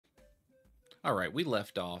All right, we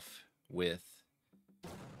left off with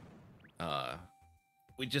uh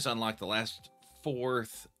we just unlocked the last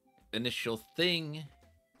fourth initial thing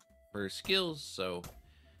for skills, so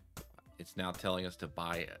it's now telling us to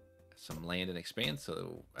buy some land and expand,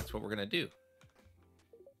 so that's what we're gonna do.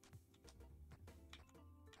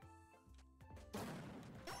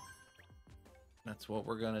 That's what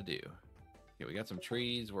we're gonna do. Okay, we got some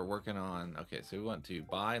trees we're working on. Okay, so we want to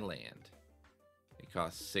buy land. It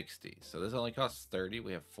costs 60. So this only costs 30.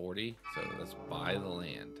 We have 40. So let's buy the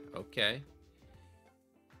land. Okay.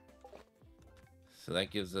 So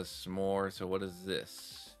that gives us more. So what is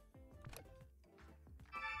this?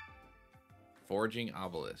 Foraging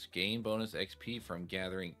obelisk. Gain bonus XP from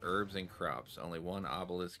gathering herbs and crops. Only one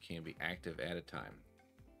obelisk can be active at a time.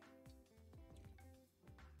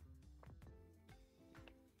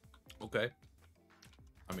 Okay.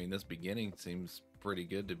 I mean, this beginning seems pretty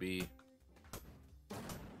good to be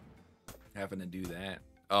having to do that.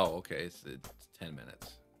 Oh, okay. It's 10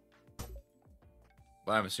 minutes.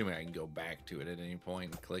 But I'm assuming I can go back to it at any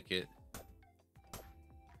point and click it.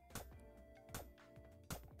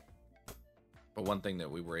 But one thing that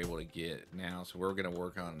we were able to get now, so we're going to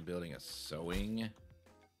work on building a sewing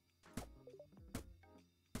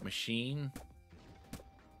machine.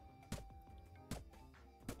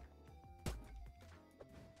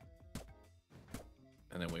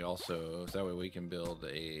 And then we also, so that way we can build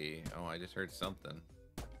a, oh, I just heard something.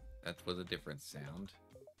 That was a different sound.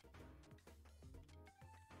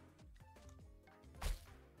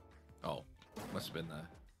 Oh, must have been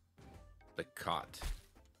the cot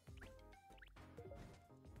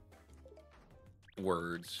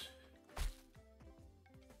words.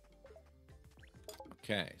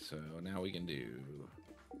 Okay, so now we can do,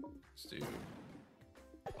 let's do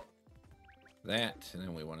that, and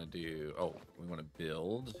then we want to do, oh, we want to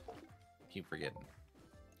build, keep forgetting.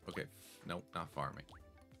 Okay, nope, not farming.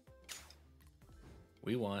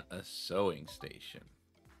 We want a sewing station.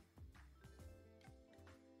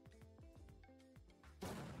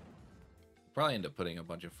 Probably end up putting a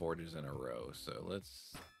bunch of forges in a row, so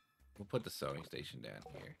we'll put the sewing station down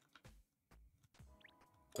here.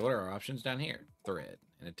 So what are our options down here? Thread,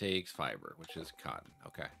 and it takes fiber, which is cotton.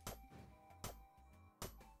 Okay.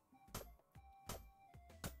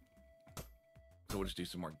 So we'll just do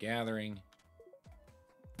some more gathering.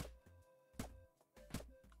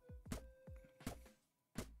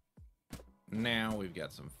 Now we've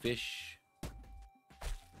got some fish.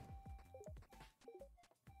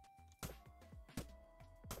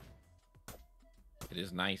 It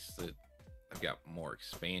is nice that I've got more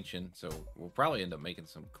expansion, so we'll probably end up making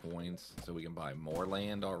some coins so we can buy more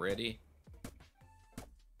land already.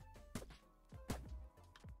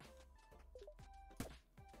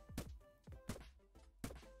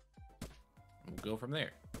 We'll go from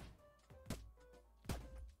there.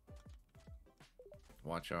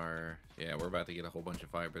 Watch our, yeah, we're about to get a whole bunch of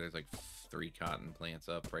fiber. There's like 3 cotton plants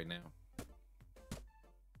up right now.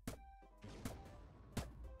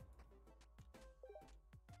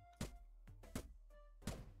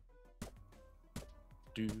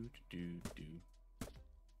 Do.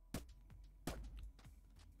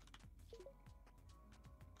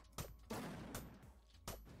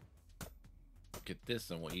 Get this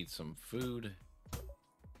and we'll eat some food.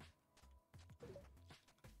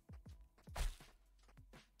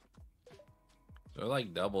 So it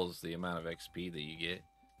like doubles the amount of XP that you get.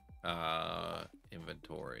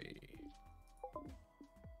 Inventory.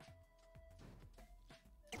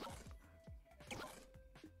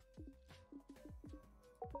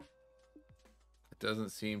 It doesn't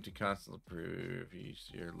seem to constantly prove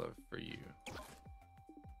your love for you.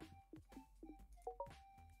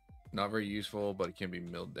 Not very useful, but it can be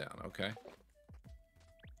milled down. Okay.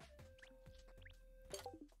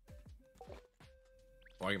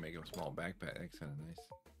 Oh, I can make a small backpack. That's kind of nice.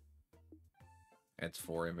 Adds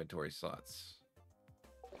 4 inventory slots.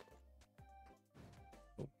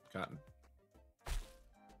 Oh, cotton.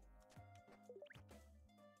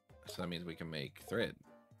 So that means we can make thread.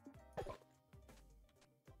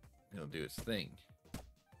 It'll do its thing.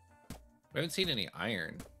 We haven't seen any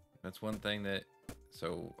iron. That's one thing that...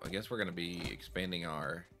 So I guess we're going to be expanding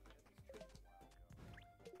our...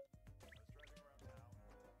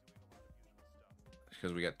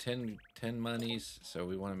 Because we got 10 monies, so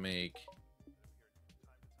we want to make...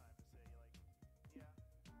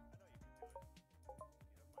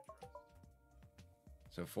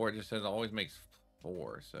 So 4 just says always makes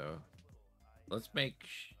 4, so let's make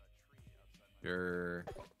sure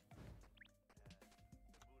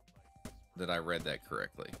that I read that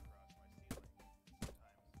correctly.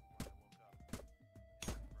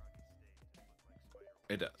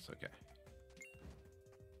 It does, okay.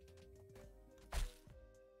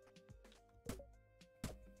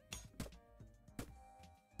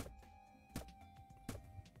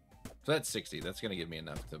 So that's 60. That's going to give me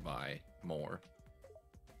enough to buy more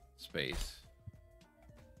space.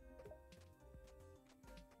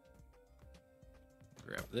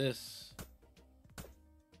 Grab this.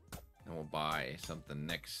 And we'll buy something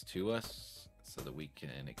next to us so that we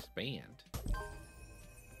can expand.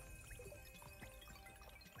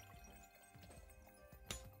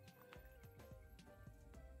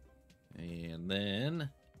 And then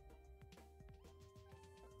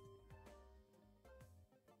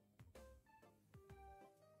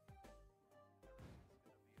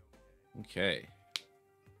okay.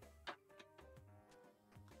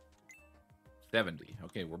 70.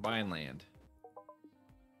 Okay, we're buying land.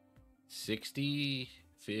 60,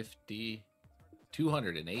 50,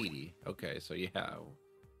 280. Okay, so yeah.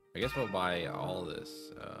 I guess we'll buy all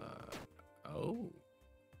this. Oh.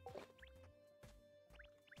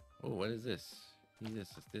 Oh, what is this? What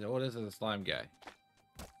is this? A slime guy?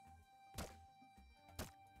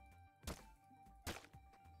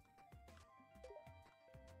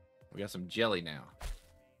 We got some jelly now.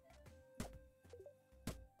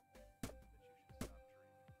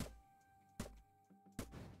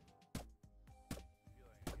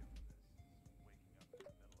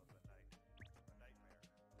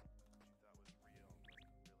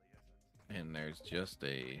 And there's just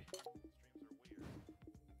a...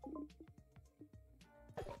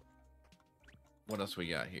 What else we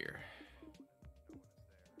got here?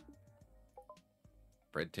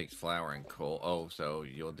 Bread takes flour and coal. Oh, so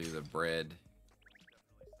you'll do the bread.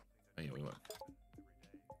 Oh, yeah, we want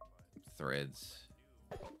threads.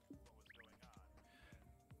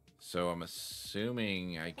 So I'm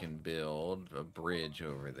assuming I can build a bridge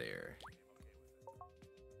over there.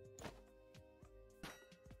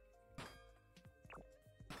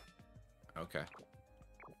 Okay.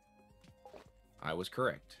 I was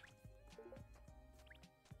correct.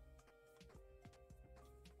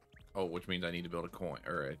 Oh, which means I need to build a coin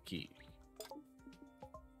or a key.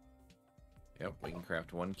 Yep, we can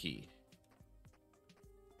craft one key.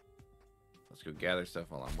 Let's go gather stuff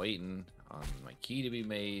while I'm waiting on my key to be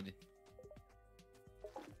made.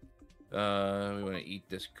 We want to eat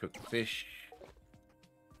this cooked fish.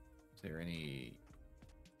 Is there any...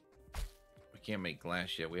 We can't make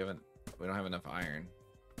glass yet. We don't have enough iron.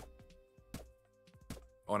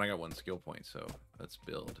 Oh, and I got one skill point, so let's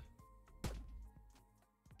build.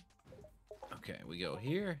 Okay, we go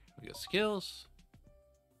here. We go skills.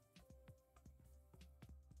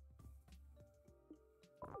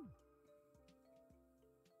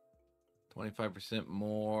 $25%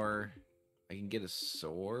 more. I can get a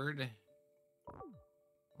sword.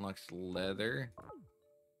 Unlocks leather.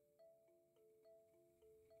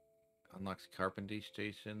 Unlocks carpentry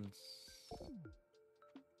stations.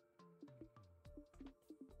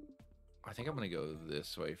 I think I'm gonna go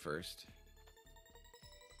this way first.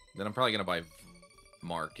 Then I'm probably gonna buy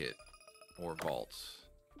market or vaults.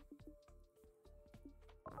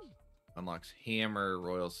 Unlocks hammer,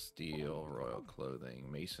 royal steel, royal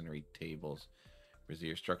clothing, masonry tables.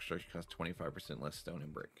 Brazier structure costs 25% less stone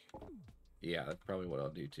and brick. Yeah, that's probably what I'll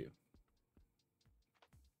do too.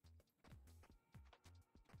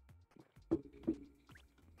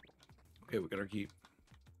 Okay, we got our key.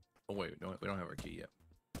 Oh wait, no, we don't have our key yet.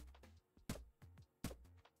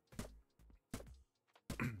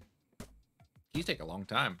 Keys take a long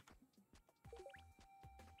time.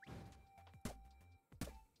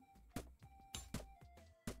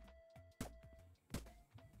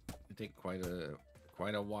 They take quite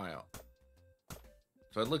a while.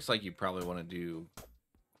 So it looks like you probably want to do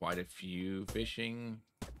quite a few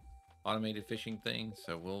automated fishing things.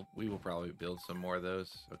 So we will probably build some more of those.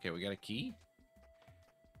 Okay, we got a key.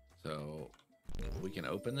 So we can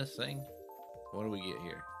open this thing. What do we get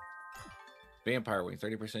here? Vampire wing,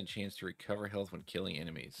 30% chance to recover health when killing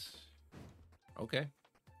enemies. Okay.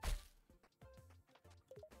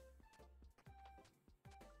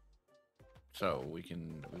 So we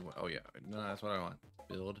want, oh yeah, no, that's what I want.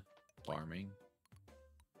 Build, farming.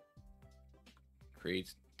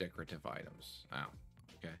 Creates decorative items. Oh,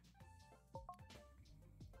 okay.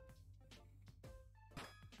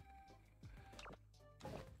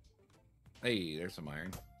 Hey, there's some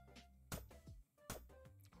iron.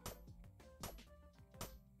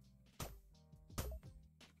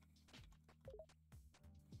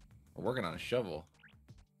 We're working on a shovel.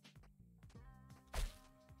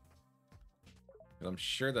 I'm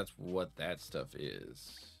sure that's what that stuff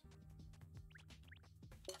is.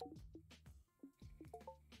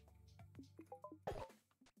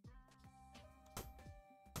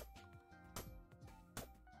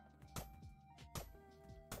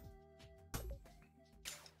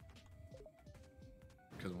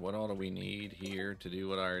 Because what all do we need here to do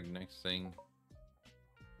what our next thing?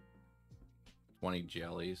 20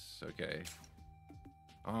 jellies. Okay.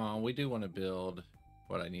 We do want to build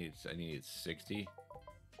what I need. I needed 60.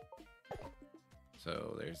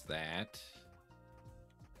 So there's that.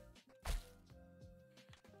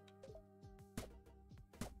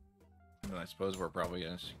 And I suppose we're probably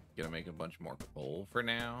gonna make a bunch more coal for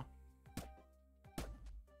now.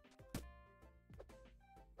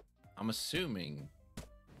 I'm assuming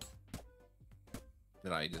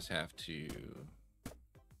that I just have to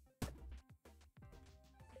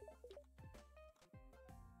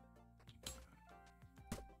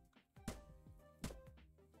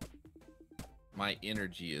my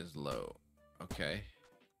energy is low. Okay.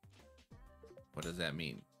 What does that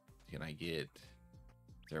mean? Can I get...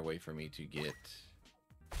 Is there a way for me to get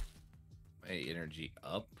my energy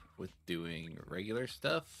up with doing regular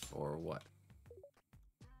stuff or what?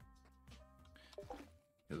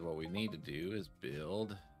 Because what we need to do is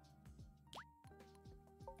build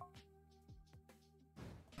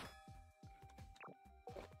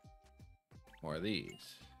more of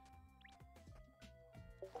these.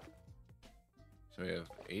 So we have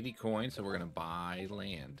 80 coins, so we're gonna buy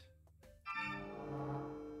land.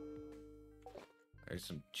 There's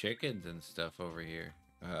some chickens and stuff over here.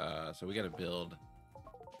 So we gotta build.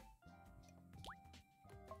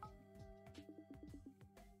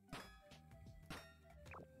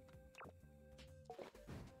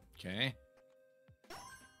 Okay.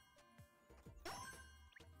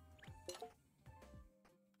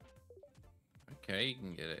 Okay, you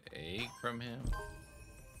can get an egg from him.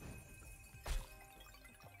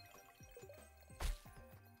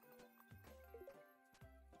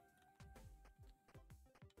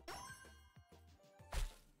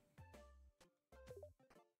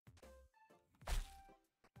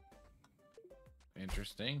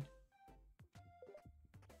 Interesting.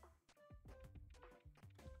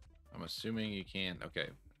 I'm assuming you can't. Okay,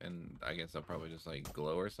 and I guess I'll probably just like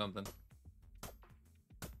glow or something.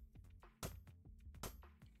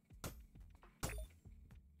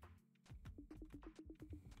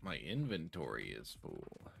 My inventory is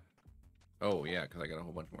full. Oh yeah, because I got a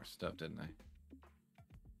whole bunch more stuff, didn't I?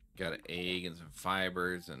 Got an egg and some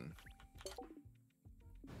fibers and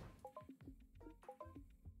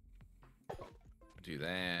do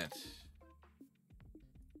that.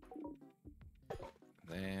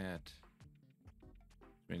 That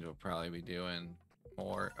means we'll probably be doing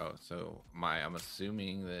more. Oh, so I'm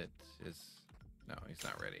assuming that is no, he's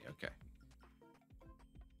not ready. Okay.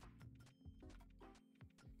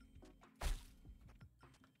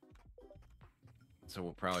 So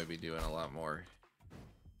we'll probably be doing a lot more.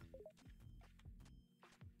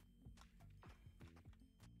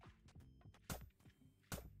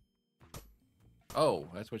 Oh,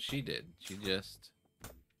 that's what she did. She just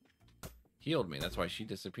healed me. That's why she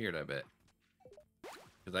disappeared, I bet.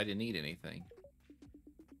 Because I didn't eat anything.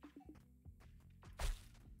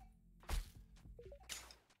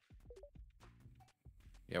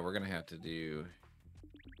 Yeah, we're going to have to do...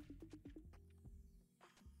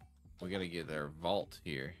 We got to get our vault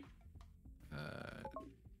here.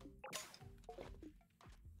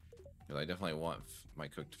 Because I definitely want my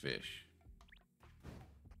cooked fish.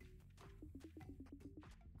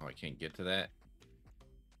 Oh, I can't get to that?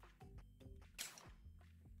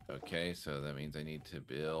 Okay, so that means I need to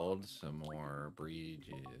build some more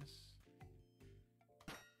bridges.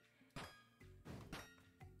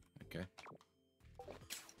 Okay.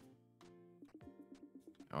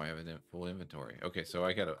 Oh, I have a full inventory. Okay, so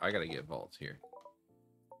I gotta get vaults here.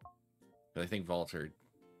 But I think vaults are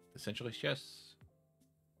essentially chests.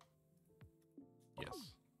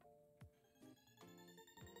 Yes.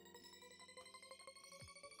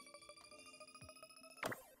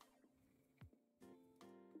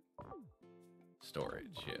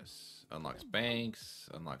 Storage, yes. Unlocks banks,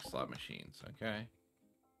 unlocks slot machines, okay.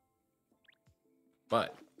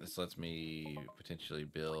 But this lets me potentially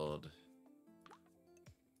build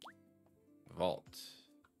vault.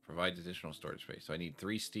 Provides additional storage space. So I need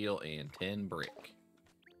 3 steel and 10 brick.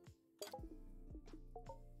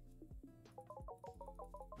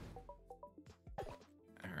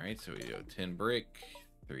 Alright, so we do 10 brick,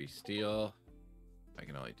 3 steel. I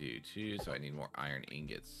can only do 2, so I need more iron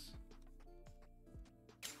ingots.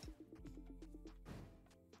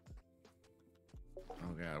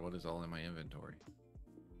 Oh god, what is all in my inventory?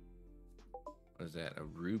 What is that? A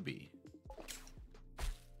ruby.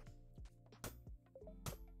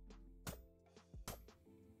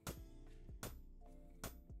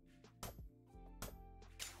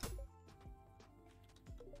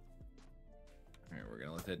 Alright, we're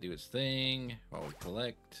gonna let that do its thing while we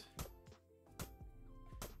collect.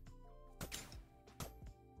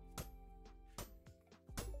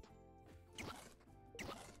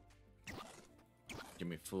 Get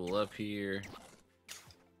me full up here.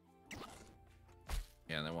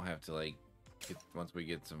 Yeah, and then we'll have to like once we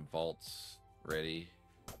get some vaults ready.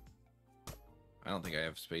 I don't think I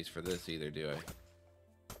have space for this either, do I?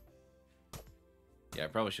 Yeah, I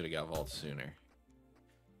probably should have got vaults sooner.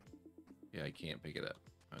 Yeah, I can't pick it up.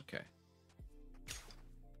 Okay.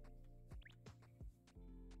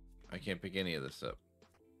 I can't pick any of this up.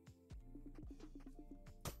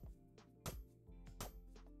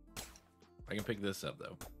 I can pick this up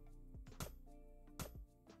though.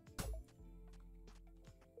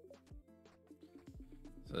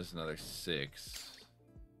 So there's another 6.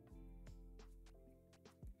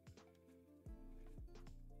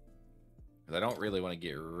 Because I don't really want to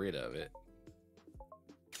get rid of it.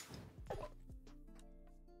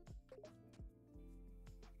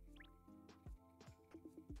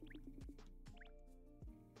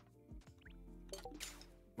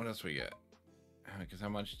 What else we got? Because how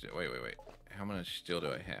much... Wait. How much steel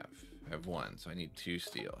do I have? I have 1, so I need 2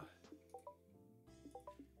 steel.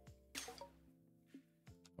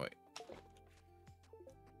 Wait.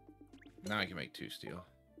 Now I can make 2 steel.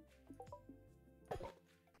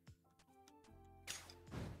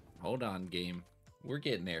 Hold on, game. We're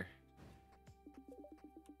getting there.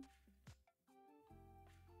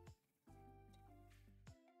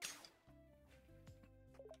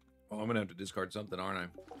 Oh, I'm gonna have to discard something, aren't I?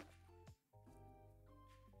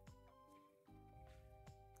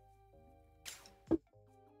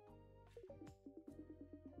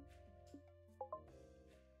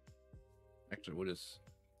 Actually,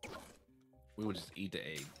 we will just eat the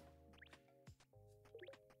egg.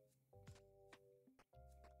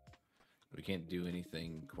 We can't do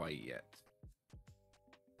anything quite yet.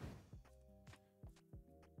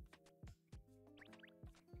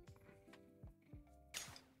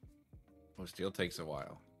 Well, steel takes a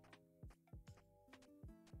while.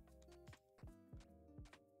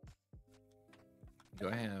 Do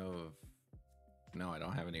I have... No, I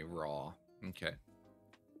don't have any raw. Okay.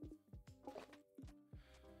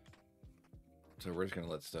 So we're just gonna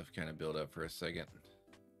let stuff kind of build up for a second.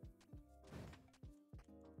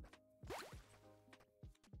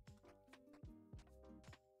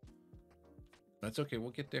 That's okay, we'll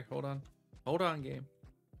get there. Hold on. Hold on, game.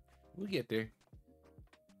 We'll get there.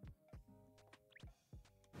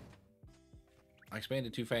 I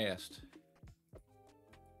expanded too fast.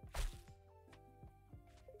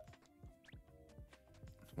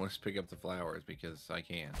 Let's pick up the flowers because I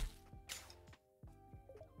can.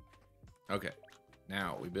 Okay.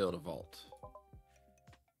 Now we build a vault.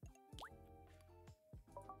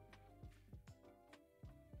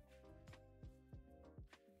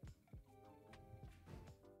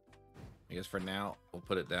 I guess for now, we'll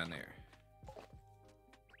put it down there.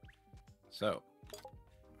 So.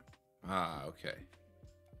 Okay.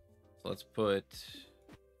 So let's put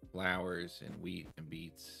flowers and wheat and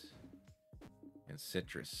beets and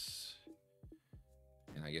citrus.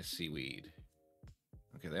 And I guess seaweed.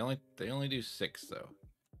 Okay, they only do 6 though.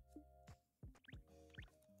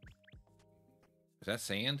 Is that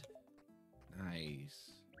sand?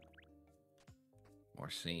 Nice.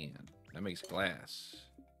 More sand. That makes glass.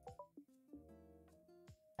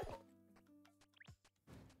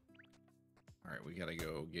 Alright, we gotta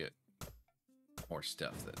go get more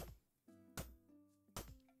stuff then.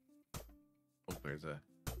 Oh, there's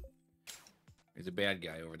a bad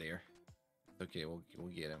guy over there. Okay, we'll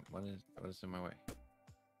get him. What is in my way?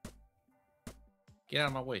 Get out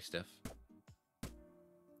of my way, Steph.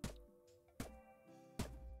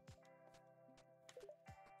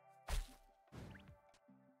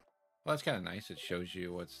 Well, that's kind of nice. It shows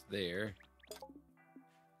you what's there.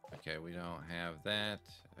 Okay, we don't have that.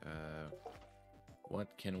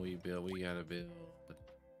 What can we build? We gotta build...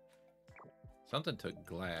 Something took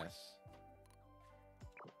glass.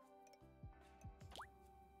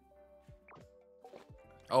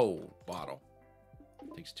 Oh, bottle.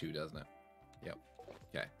 Takes 2, doesn't it? Yep.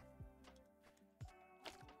 Okay.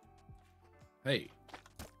 Hey.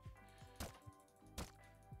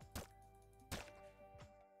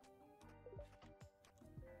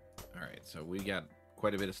 Alright, so we got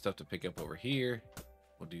quite a bit of stuff to pick up over here.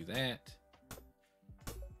 We'll do that.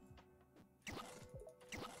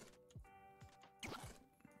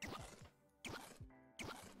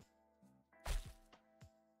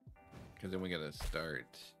 Because then we gotta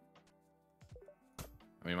start.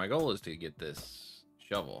 I mean, my goal is to get this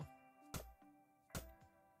shovel.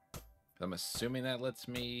 I'm assuming that lets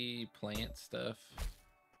me plant stuff.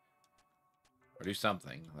 Or do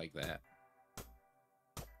something like that.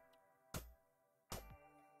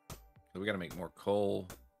 So we gotta make more coal.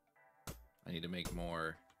 I need to make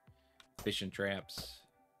more fishing traps.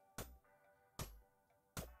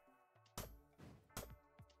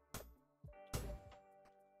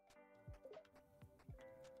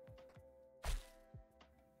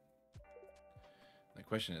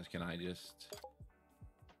 question is, can I just...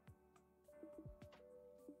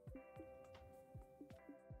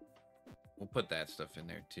 We'll put that stuff in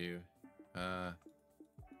there too.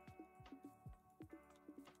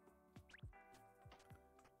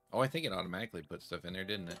 Oh, I think it automatically put stuff in there,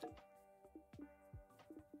 didn't it?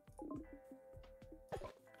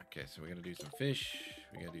 Okay, so we gotta do some fish.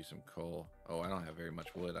 We gotta do some coal. Oh, I don't have very much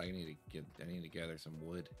wood. I need to gather some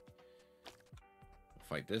wood.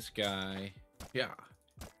 Fight this guy. Yeah.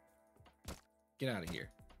 Get out of here,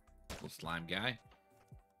 little slime guy.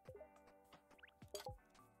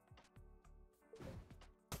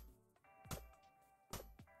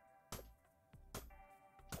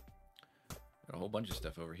 Got a whole bunch of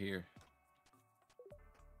stuff over here.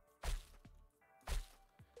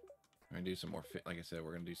 We're gonna do some more, like I said,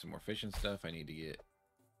 we're gonna do some more fishing stuff. I need to get...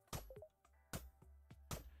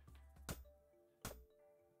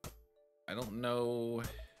 I don't know.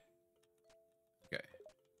 Okay.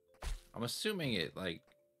 I'm assuming it, like,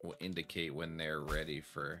 will indicate when they're ready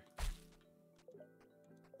for...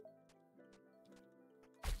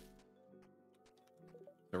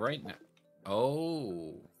 So right now...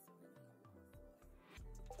 Oh!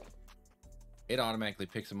 It automatically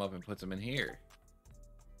picks them up and puts them in here.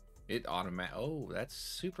 It oh, that's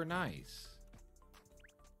super nice.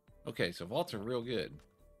 Okay, so vaults are real good.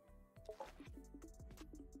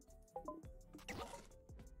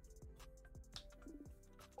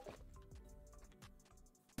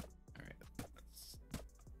 Alright, let's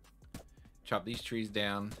chop these trees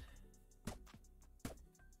down.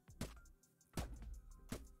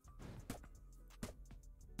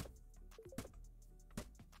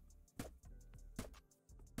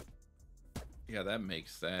 Yeah, that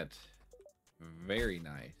makes that very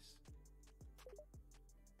nice.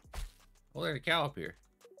 Oh, there's a cow up here.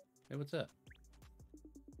 Hey, what's up?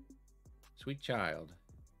 Sweet child.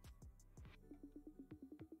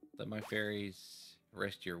 Let my fairies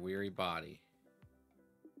rest your weary body.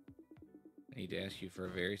 I need to ask you for a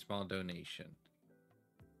very small donation.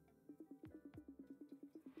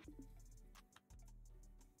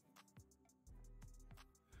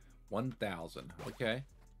 $1,000. Okay.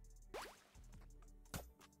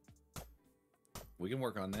 We can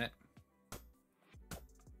work on that.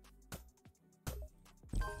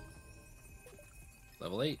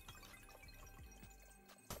 Level 8.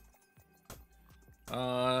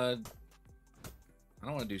 I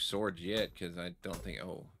don't want to do swords yet because I don't think...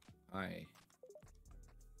 Oh,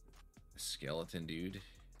 skeleton dude.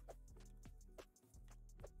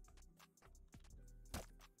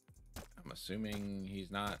 I'm assuming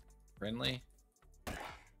he's not friendly.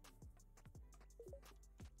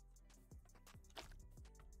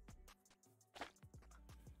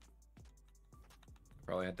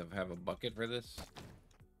 Probably had to have a bucket for this.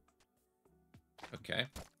 Okay.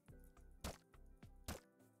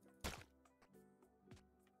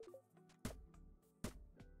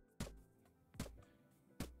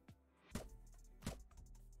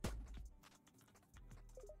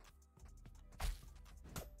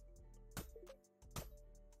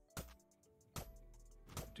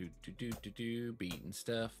 Beating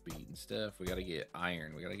stuff, beating stuff. We gotta get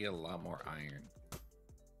iron. We gotta get a lot more iron.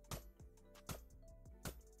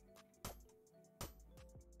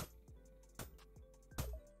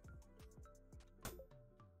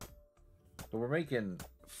 So we're making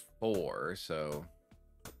 4, so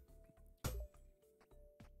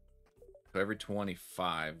every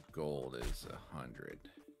 25 gold is 100.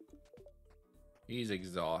 He's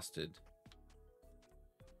exhausted.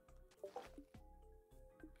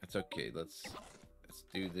 That's okay. Let's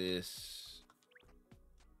do this.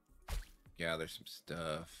 Gather some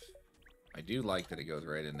stuff. I do like that it goes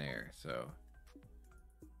right in there, so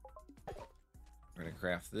we're gonna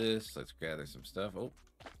craft this. Let's gather some stuff. Oh.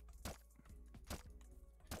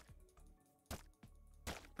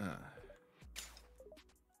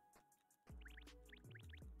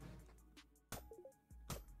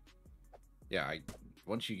 Yeah,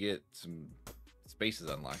 once you get some spaces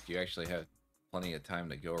unlocked, you actually have plenty of time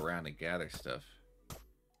to go around and gather stuff.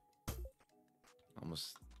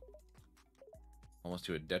 Almost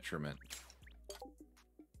to a detriment.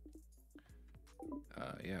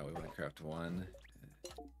 Yeah, we want to craft 1.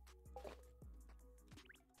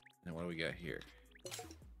 And what do we got here?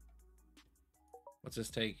 What's this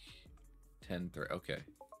take? 10 3. Okay.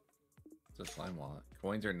 It's a slime wallet.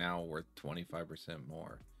 Coins are now worth 25%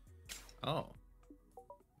 more. Oh.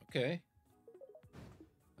 Okay.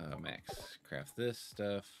 Max, craft this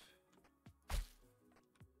stuff.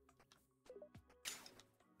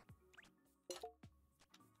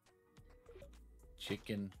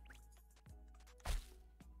 Chicken.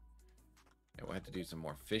 And we'll have to do some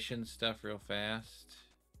more fishing stuff real fast.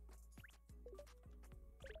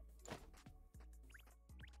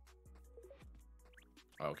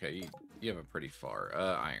 Okay, you have a pretty far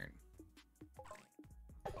iron.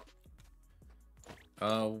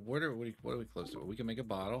 What are we close to? We can make a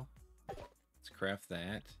bottle. Let's craft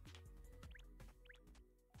that.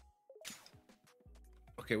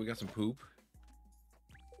 Okay, we got some poop.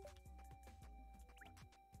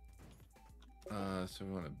 So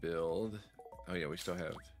we want to build. Oh yeah, we still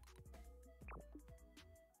have.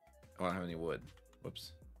 Oh, I don't have any wood.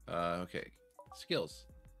 Whoops. Okay. Skills.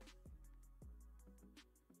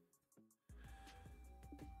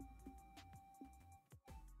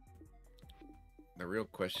 The real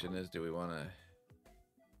question is, do we want to...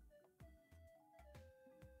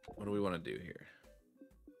 What do we want to do here?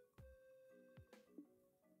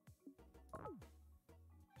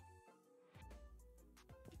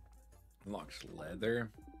 Unlocks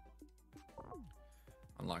leather.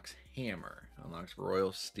 Unlocks hammer. Unlocks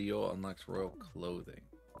royal steel. Unlocks royal clothing.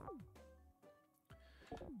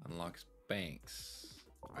 Unlocks banks.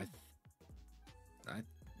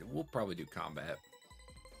 We'll probably do combat.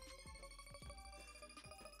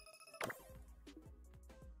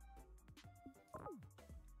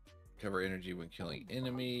 Cover energy when killing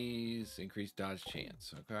enemies. Increase dodge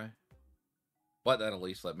chance. Okay. But that'll at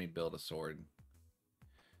least let me build a sword.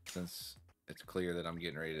 Since it's clear that I'm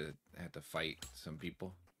getting ready to have to fight some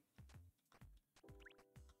people.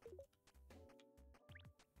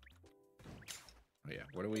 Oh yeah,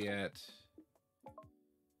 what are we at?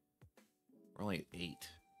 We're only at 8.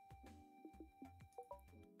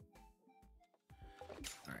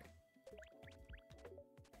 Alright.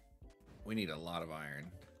 We need a lot of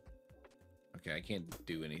iron. Okay, I can't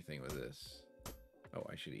do anything with this. Oh,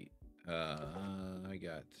 I should eat. I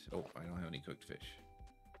got... Oh, I don't have any cooked fish.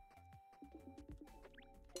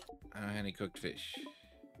 I don't have any cooked fish.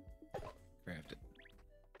 Craft it.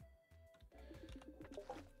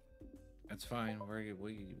 That's fine.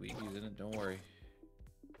 We using it. Don't worry.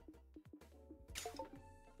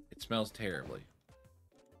 It smells terribly.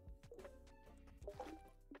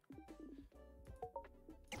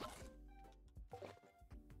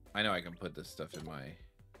 I know I can put this stuff in my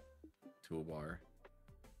toolbar.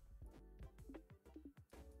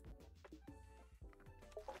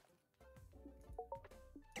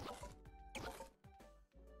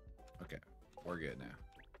 Okay, we're good now.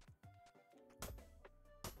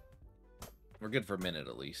 We're good for a minute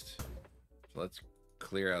at least. So let's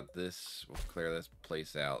clear out this. We'll clear this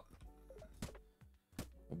place out.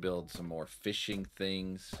 We'll build some more fishing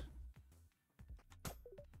things.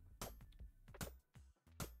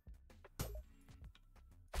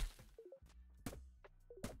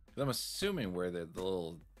 I'm assuming where the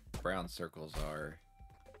little brown circles are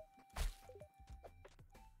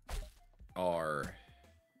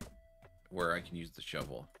where I can use the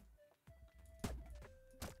shovel.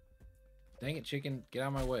 Dang it, chicken. Get out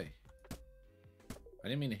of my way. I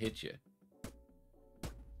didn't mean to hit you.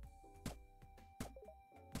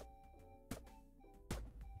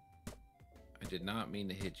 I did not mean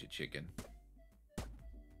to hit you, chicken.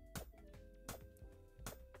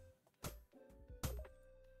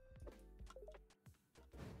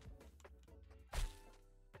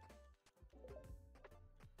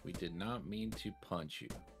 We did not mean to punch you.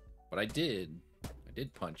 But I did. I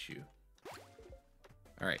did punch you.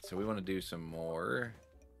 Alright, so we want to do some more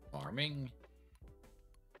farming.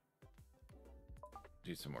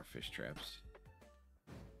 Do some more fish traps.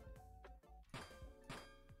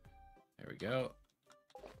 There we go.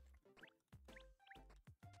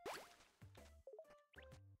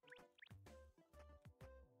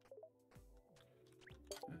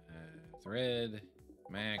 Thread.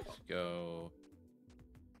 Max, go.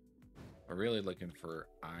 We're really looking for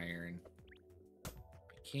iron. I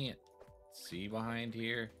can't see behind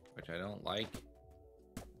here, which I don't like.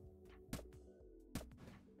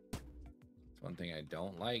 It's one thing I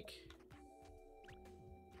don't like.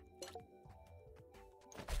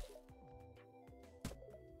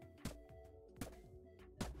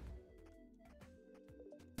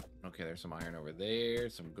 Okay, there's some iron over there,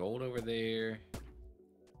 some gold over there.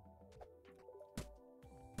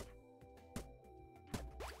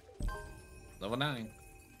 Level 9.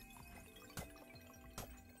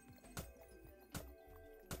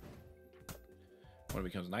 When it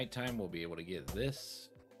becomes nighttime, we'll be able to get this.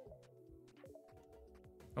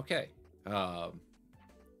 Okay.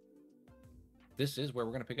 This is where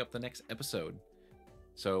we're going to pick up the next episode.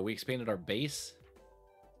 So we expanded our base.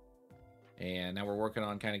 And now we're working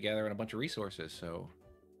on kind of gathering a bunch of resources. So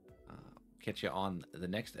catch you on the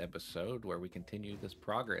next episode where we continue this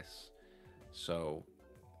progress. So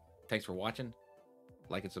thanks for watching.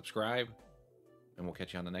 like and subscribe, and we'll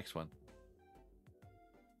catch you on the next one.